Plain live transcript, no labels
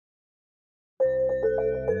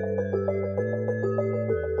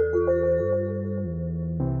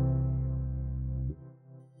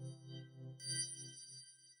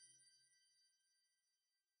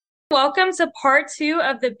welcome to part two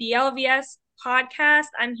of the BLVS podcast.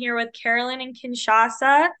 I'm here with Carolyn and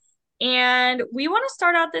Kinshasa, and we want to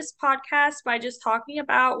start out this podcast by just talking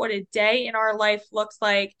about what a day in our life looks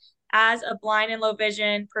like as a blind and low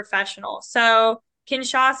vision professional. So,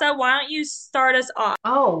 Kinshasa, why don't you start us off?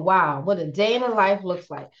 Oh, wow. What a day in the life looks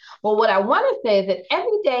like. Well, what I want to say is that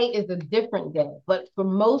every day is a different day, but for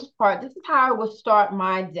most part, this is how I would start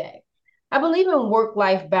my day. I believe in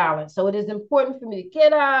work-life balance. So it is important for me to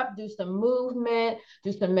get up, do some movement,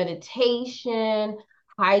 do some meditation,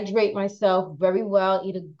 hydrate myself very well,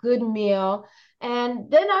 eat a good meal, and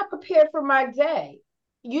then I prepare for my day.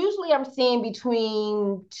 Usually I'm seeing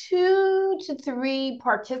between 2 to 3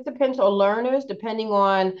 participants or learners, depending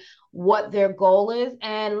on what their goal is.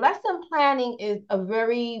 And lesson planning is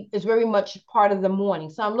very much part of the morning.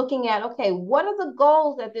 So I'm looking at, okay, what are the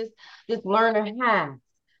goals that this learner has?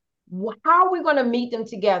 How are we going to meet them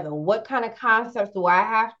together? What kind of concepts do I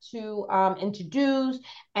have to introduce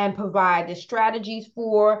and provide the strategies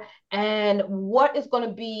for? And what is going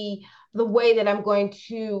to be the way that I'm going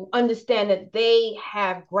to understand that they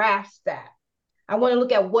have grasped that? I want to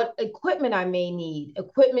look at what equipment I may need.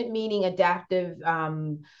 Equipment meaning adaptive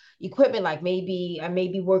equipment, like maybe I may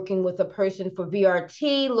be working with a person for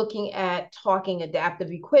VRT, looking at talking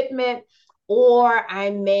adaptive equipment, or I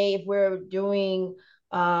may, if we're doing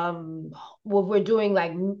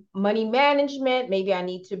like money management, maybe I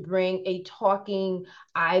need to bring a talking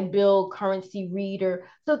iBill currency reader.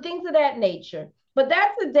 So things of that nature. But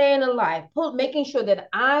that's a day in the life, making sure that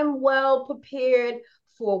I'm well prepared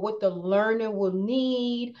for what the learner will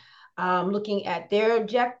need, looking at their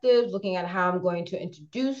objectives, looking at how I'm going to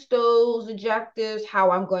introduce those objectives,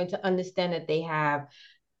 how I'm going to understand that they have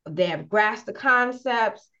grasped the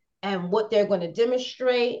concepts and what they're going to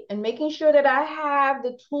demonstrate, and making sure that I have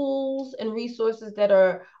the tools and resources that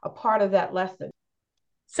are a part of that lesson.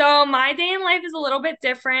 So my day in life is a little bit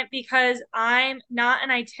different because I'm not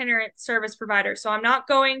an itinerant service provider. So I'm not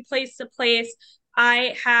going place to place.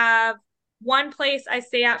 I have one place I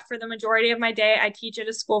stay at for the majority of my day. I teach at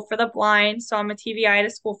a school for the blind. So I'm a TVI at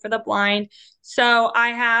a school for the blind. So I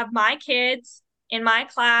have my kids in my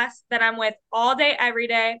class that I'm with all day, every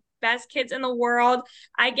day. Best kids in the world.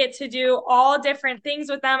 I get to do all different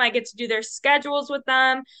things with them. I get to do their schedules with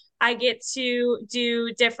them. I get to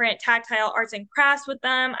do different tactile arts and crafts with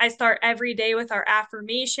them. I start every day with our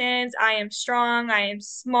affirmations. I am strong. I am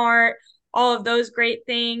smart. All of those great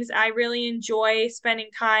things. I really enjoy spending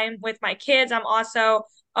time with my kids. I'm also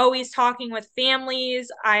always talking with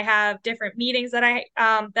families. I have different meetings that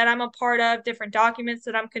I'm a part of, different documents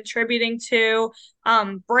that I'm contributing to,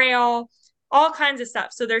 Braille, all kinds of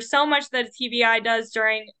stuff. So there's so much that a TVI does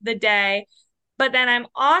during the day. But then I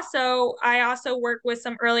also work with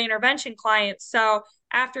some early intervention clients. So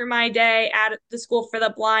after my day at the school for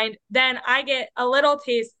the blind, then I get a little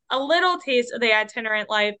taste of the itinerant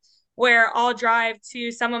life where I'll drive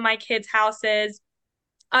to some of my kids' houses.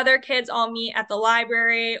 Other kids I'll meet at the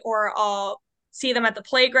library or I'll see them at the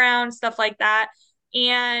playground, stuff like that.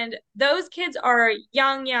 And those kids are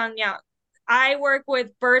young, young, young. I work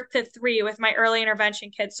with birth to 3 with my early intervention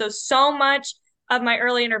kids. So much of my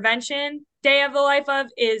early intervention day of the life of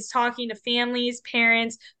is talking to families,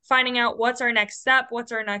 parents, finding out what's our next step,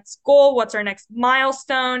 what's our next goal, what's our next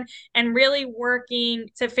milestone, and really working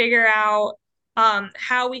to figure out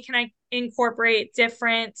how we can incorporate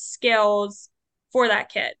different skills for that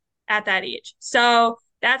kid at that age. So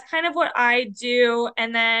that's kind of what I do.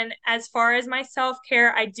 And then as far as my self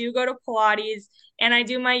care, I do go to Pilates and I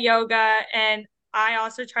do my yoga. And I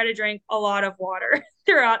also try to drink a lot of water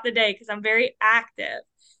throughout the day because I'm very active.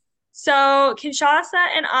 So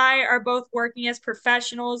Kinshasa and I are both working as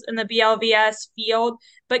professionals in the BLVS field,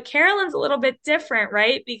 but Carolyn's a little bit different,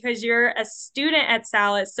 right? Because you're a student at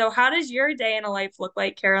Salis. So how does your day in a life look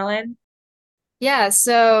like, Carolyn? Yeah,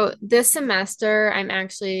 so this semester I'm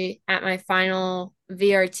actually at my final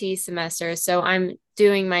VRT semester. So I'm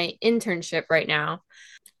doing my internship right now.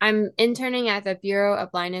 I'm interning at the Bureau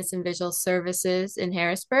of Blindness and Visual Services in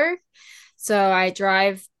Harrisburg. So I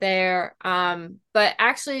drive there. But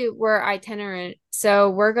actually we're itinerant. So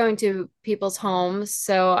we're going to people's homes.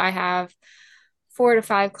 So I have 4 to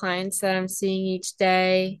 5 clients that I'm seeing each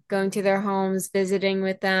day, going to their homes, visiting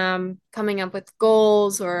with them, coming up with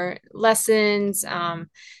goals or lessons that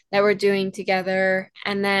we're doing together.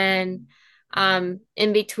 And then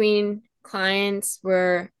in between clients,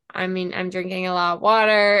 I'm drinking a lot of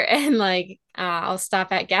water and I'll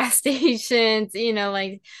stop at gas stations,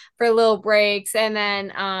 like for little breaks. And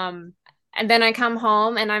then I come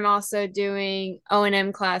home and I'm also doing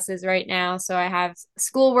O&M classes right now. So I have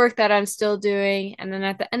schoolwork that I'm still doing. And then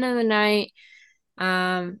at the end of the night,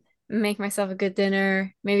 um, make myself a good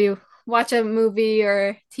dinner, maybe watch a movie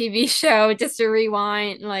or TV show just to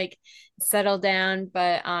rewind, like settle down.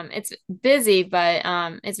 But it's busy, but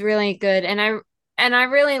it's really good. And I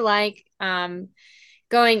really like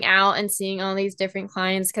going out and seeing all these different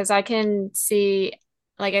clients because I can see,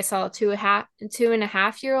 like I saw a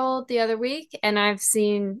 2.5 year old the other week, and I've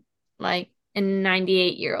seen like a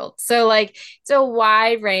 98-year-old. So like it's a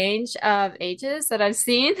wide range of ages that I've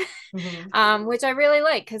seen, Mhm. which I really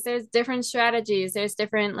like because there's different strategies, there's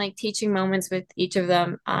different like teaching moments with each of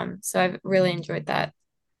them. So I've really enjoyed that.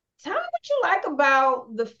 Tell me what you like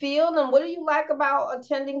about the field and what do you like about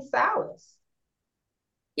attending Salis?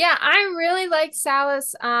 Yeah, I really like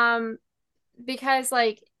Salus. Because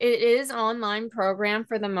like it is online program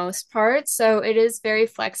for the most part, so it is very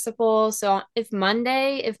flexible. So if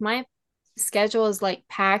my schedule is like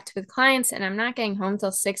packed with clients and I'm not getting home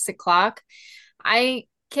till 6 o'clock, I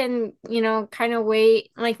can, kind of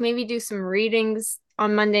wait, like maybe do some readings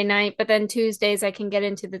on Monday night, but then Tuesdays I can get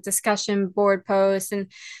into the discussion board posts.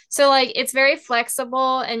 And so like it's very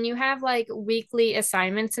flexible and you have like weekly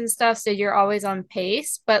assignments and stuff, so you're always on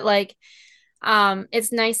pace, but like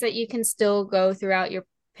it's nice that you can still go throughout your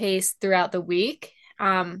pace throughout the week.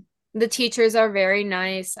 The teachers are very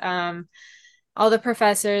nice. All the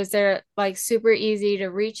professors, they're like super easy to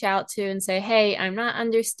reach out to and say, "Hey, I'm not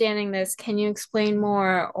understanding this. Can you explain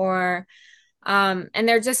more?" Or and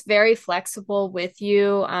they're just very flexible with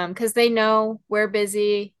you because they know we're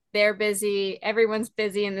busy, they're busy, everyone's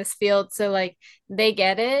busy in this field. So like they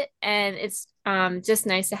get it. And it's just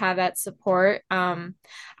nice to have that support.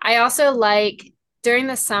 I also like during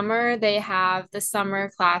the summer, they have the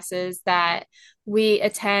summer classes that we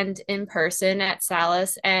attend in person at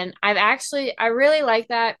Salus. And I really like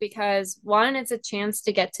that because one, it's a chance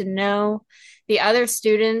to get to know the other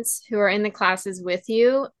students who are in the classes with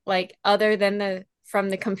you, like other than the from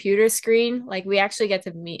the computer screen, like we actually get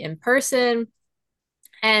to meet in person.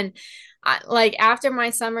 And like after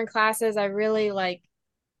my summer classes, I really like,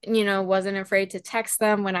 wasn't afraid to text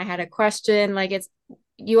them when I had a question. Like it's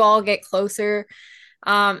you all get closer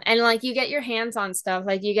and like you get your hands on stuff.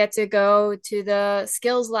 Like you get to go to the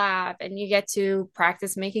skills lab and you get to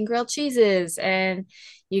practice making grilled cheeses and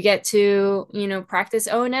you get to, practice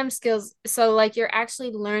O&M skills. So like you're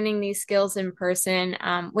actually learning these skills in person,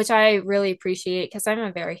 which I really appreciate because I'm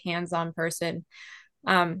a very hands-on person.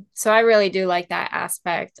 So I really do like that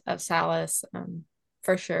aspect of Salus,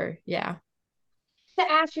 for sure. Yeah. To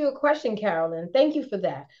ask you a question, Carolyn, thank you for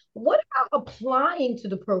that. What about applying to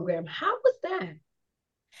the program? How was that?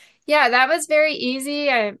 Yeah, that was very easy.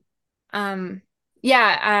 Um,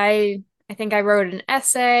 yeah, I think I wrote an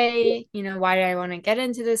essay, why did I want to get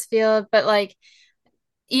into this field? But like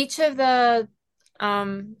each of the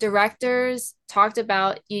directors talked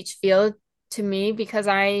about each field to me because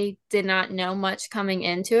I did not know much coming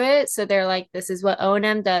into it. So they're like, this is what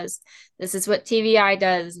O&M does, this is what TVI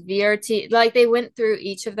does, VRT. Like they went through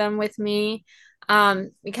each of them with me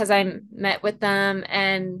because I met with them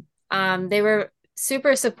and they were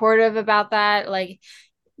super supportive about that. Like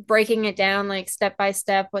breaking it down like step by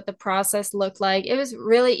step what the process looked like. It was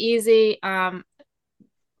really easy. I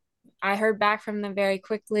heard back from them very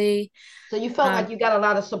quickly. So you felt like Um, you got a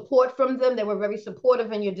lot of support from them. They were very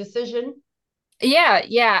supportive in your decision. yeah,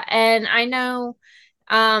 yeah. And I know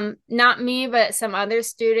not me, but some other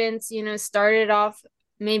students, started off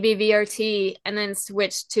maybe VRT and then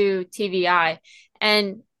switched to TVI.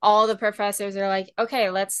 And all the professors are like, okay,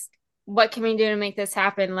 what can we do to make this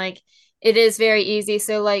happen? Like it is very easy.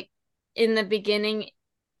 So like in the beginning,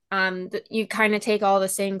 you kind of take all the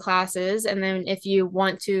same classes, and then if you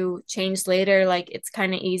want to change later, like it's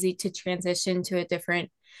kind of easy to transition to a different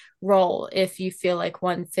role if you feel like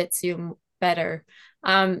one fits you better.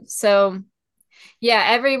 So yeah,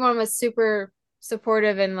 everyone was super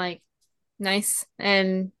supportive and like nice,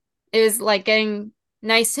 and it was like getting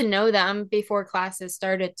nice to know them before classes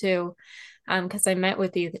started too, because I met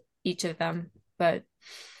with each of them. But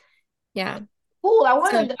yeah. Cool. I So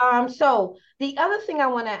wanted, so the other thing I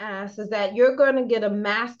want to ask is that you're going to get a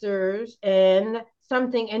master's in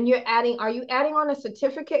something and are you adding on a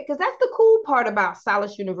certificate? Because that's the cool part about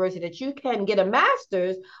Salish University, that you can get a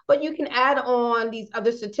master's, but you can add on these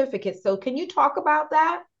other certificates. So can you talk about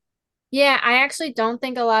that? yeah, I actually don't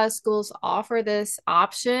think a lot of schools offer this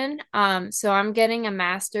option. So I'm getting a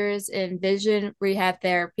master's in vision rehab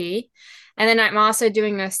therapy. And then I'm also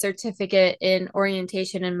doing a certificate in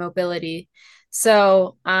orientation and mobility.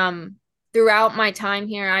 So throughout my time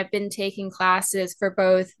here, I've been taking classes for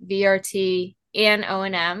both VRT and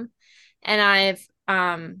O&M. And I've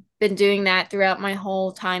been doing that throughout my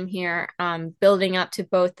whole time here, building up to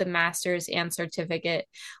both the master's and certificate,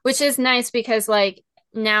 which is nice because like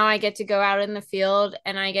now I get to go out in the field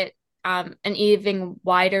and I get an even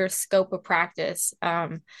wider scope of practice,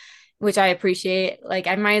 which I appreciate. Like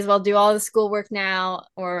I might as well do all the schoolwork now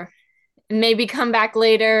or maybe come back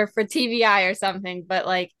later for TBI or something. But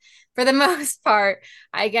like for the most part,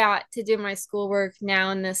 I got to do my schoolwork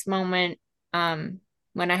now in this moment, when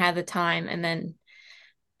I have the time, and then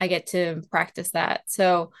I get to practice that.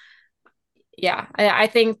 So yeah, I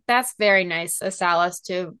think that's very nice of Salis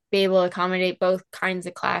to be able to accommodate both kinds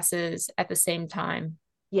of classes at the same time.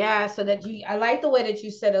 Yeah, so that I like the way that you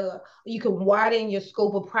said you can widen your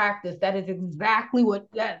scope of practice. That is exactly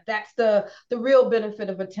that's the real benefit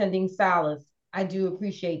of attending Salis. I do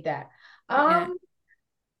appreciate that. Yeah. Um,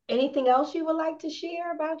 Anything else you would like to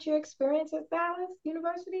share about your experience at Salis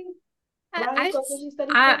University? Blindness I Low just Vision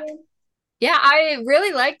Studies I program? Yeah, I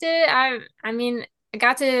really liked it. I mean, I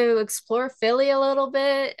got to explore Philly a little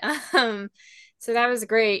bit. So that was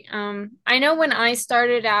great. I know when I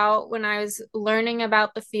started out, when I was learning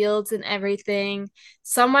about the fields and everything,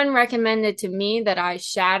 someone recommended to me that I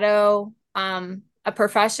shadow a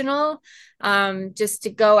professional, just to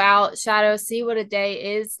go out, shadow, see what a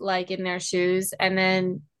day is like in their shoes, and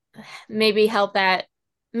then maybe help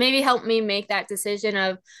me make that decision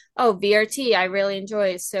of, oh, VRT I really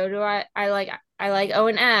enjoy, so do I like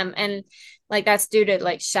O&M, and like that's due to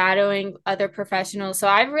like shadowing other professionals. So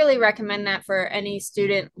I really recommend that for any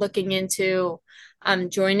student looking into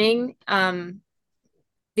joining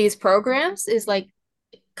these programs, is like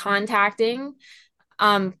contacting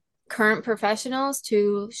um current professionals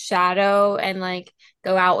to shadow and like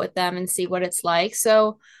go out with them and see what it's like.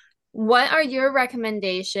 So what are your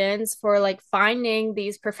recommendations for like finding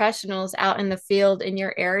these professionals out in the field in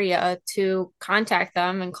your area to contact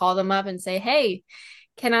them and call them up and say, "Hey,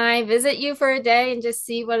 can I visit you for a day and just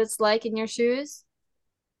see what it's like in your shoes?"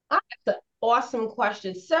 That's an awesome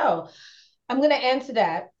question. So I'm going to answer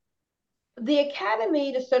that. The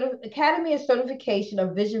Academy of Certification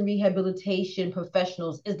of Vision Rehabilitation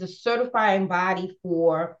Professionals is the certifying body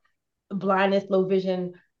for blindness, low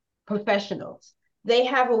vision professionals. They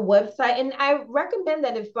have a website, and I recommend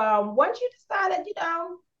that if once you decide that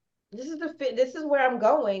this is where I'm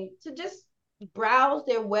going, to just browse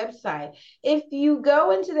their website. If you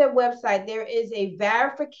go into their website, there is a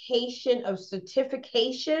verification of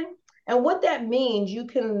certification, and what that means, you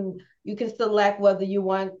can select whether you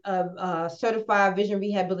want a certified vision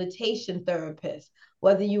rehabilitation therapist,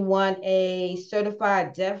 whether you want a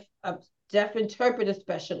certified deaf interpreter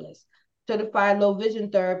specialist, certified low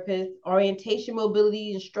vision therapist, orientation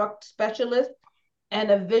mobility instruct specialist,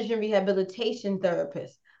 and a vision rehabilitation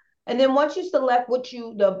therapist. And then once you select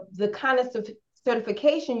the kind of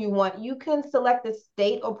certification you want, you can select the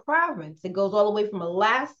state or province. It goes all the way from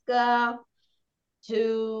Alaska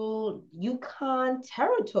to Yukon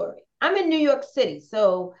Territory. I'm in New York City,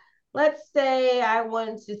 so let's say I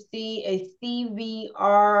wanted to see a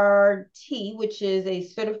CVRT, which is a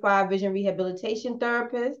certified vision rehabilitation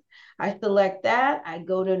therapist. I select that. I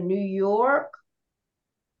go to New York,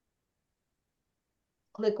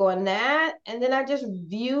 click on that, and then I just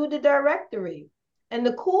view the directory. And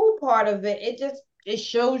the cool part of it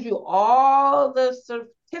shows you all the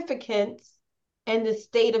certificates in the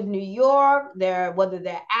state of New York, whether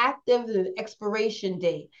they're active, the expiration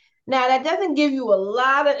date. Now that doesn't give you a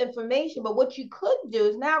lot of information, but what you could do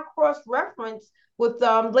is now cross-reference with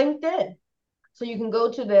LinkedIn. So you can go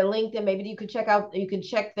to their LinkedIn. Maybe you can check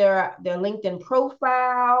their LinkedIn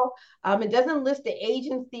profile. It doesn't list the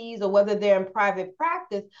agencies or whether they're in private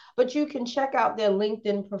practice, but you can check out their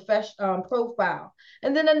LinkedIn profile.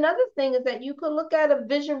 And then another thing is that you can look at a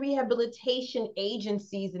vision rehabilitation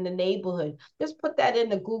agencies in the neighborhood. Just put that in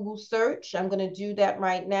the Google search. I'm going to do that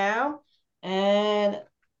right now. And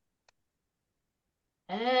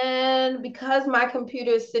because my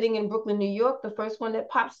computer is sitting in Brooklyn, New York, the first one that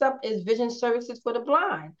pops up is Vision Services for the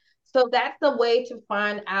Blind. So that's the way to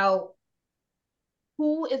find out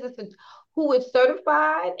who is a, who is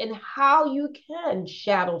certified and how you can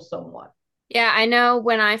shadow someone. Yeah, I know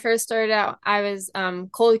when I first started out, I was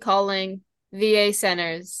cold calling VA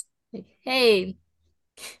centers. Like, "Hey,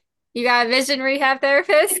 you got a vision rehab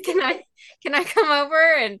therapist? Can I come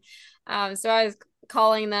over?" And so I was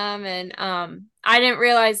calling them, and I didn't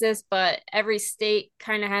realize this, but every state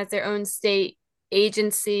kind of has their own state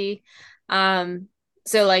agency.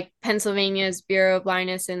 So like Pennsylvania's Bureau of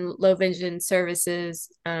Blindness and Low Vision Services,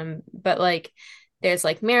 but like there's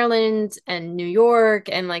like Maryland and New York,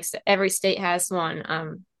 and like every state has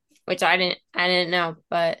one, which I didn't know.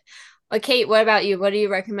 But Kate, what about you? What do you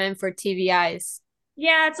recommend for TVIs?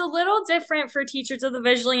 Yeah, it's a little different for teachers of the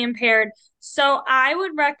visually impaired. So I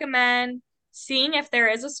would recommend seeing if there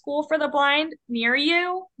is a school for the blind near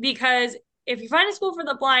you, because if you find a school for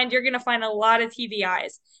the blind, you're going to find a lot of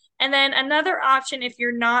TBIs. And then another option, if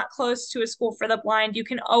you're not close to a school for the blind, you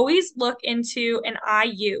can always look into an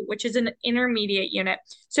IU, which is an intermediate unit.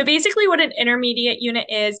 So basically, what an intermediate unit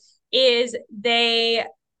is they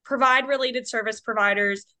provide related service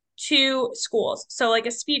providers to schools. So, like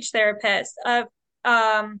a speech therapist, a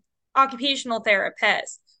occupational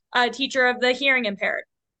therapist, a teacher of the hearing impaired,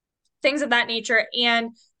 things of that nature.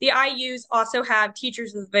 And the IUs also have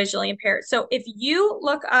teachers of the visually impaired. So if you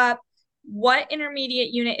look up what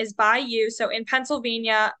intermediate unit is by you, so in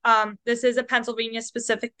Pennsylvania, this is a Pennsylvania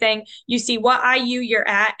specific thing. You see what IU you're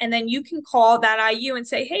at, and then you can call that IU and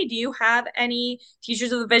say, hey, do you have any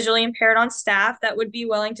teachers of the visually impaired on staff that would be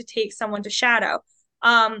willing to take someone to shadow?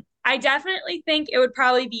 I definitely think it would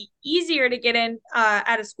probably be easier to get in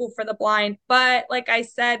at a school for the blind, but like I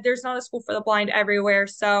said, there's not a school for the blind everywhere,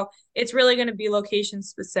 so it's really going to be location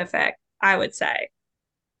specific, I would say.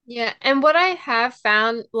 Yeah, and what I have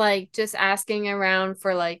found, like just asking around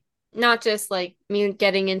for like not just like me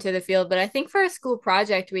getting into the field, but I think for a school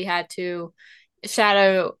project we had to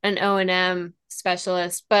shadow an O&M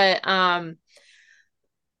specialist, but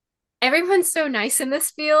everyone's so nice in this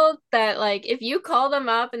field that like if you call them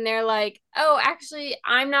up and they're like, "Oh, actually,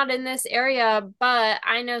 I'm not in this area, but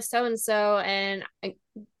I know so and so and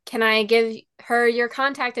can I give her your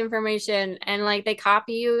contact information?" And like they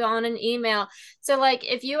copy you on an email. So like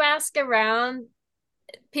if you ask around,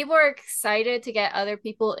 people are excited to get other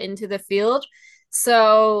people into the field.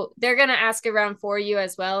 So they're going to ask around for you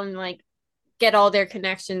as well and like get all their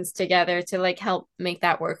connections together to like help make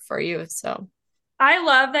that work for you. So I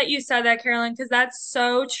love that you said that, Carolyn, because that's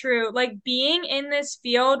so true. Like being in this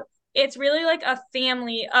field, it's really like a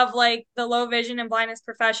family of like the low vision and blindness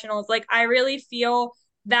professionals. Like I really feel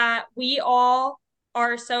that we all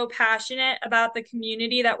are so passionate about the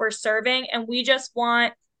community that we're serving, and we just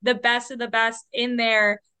want the best of the best in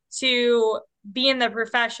there to be in the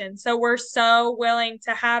profession. So we're so willing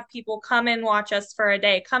to have people come and watch us for a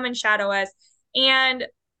day, come and shadow us. And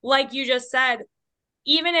like you just said,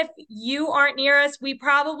 even if you aren't near us, we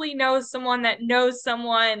probably know someone that knows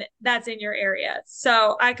someone that's in your area.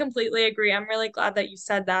 So I completely agree. I'm really glad that you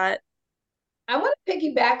said that. I want to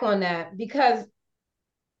piggyback on that because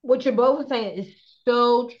what you're both saying is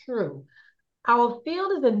so true. Our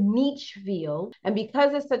field is a niche field, and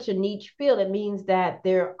because it's such a niche field, it means that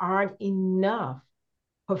there aren't enough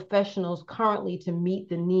professionals currently to meet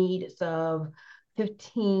the needs of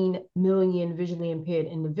 15 million visually impaired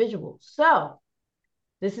individuals. So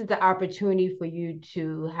this is the opportunity for you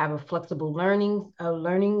to have a flexible learning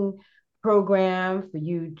program, for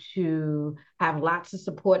you to have lots of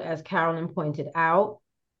support, as Carolyn pointed out.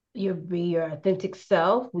 You be your authentic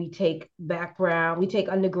self. We take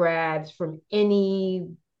undergrads from any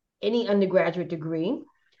undergraduate degree.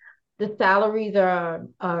 The salaries are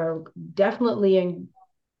definitely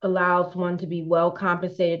allows one to be well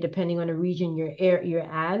compensated depending on the region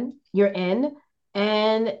you're in,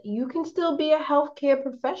 and you can still be a healthcare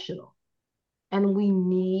professional. And we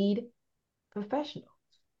need professionals.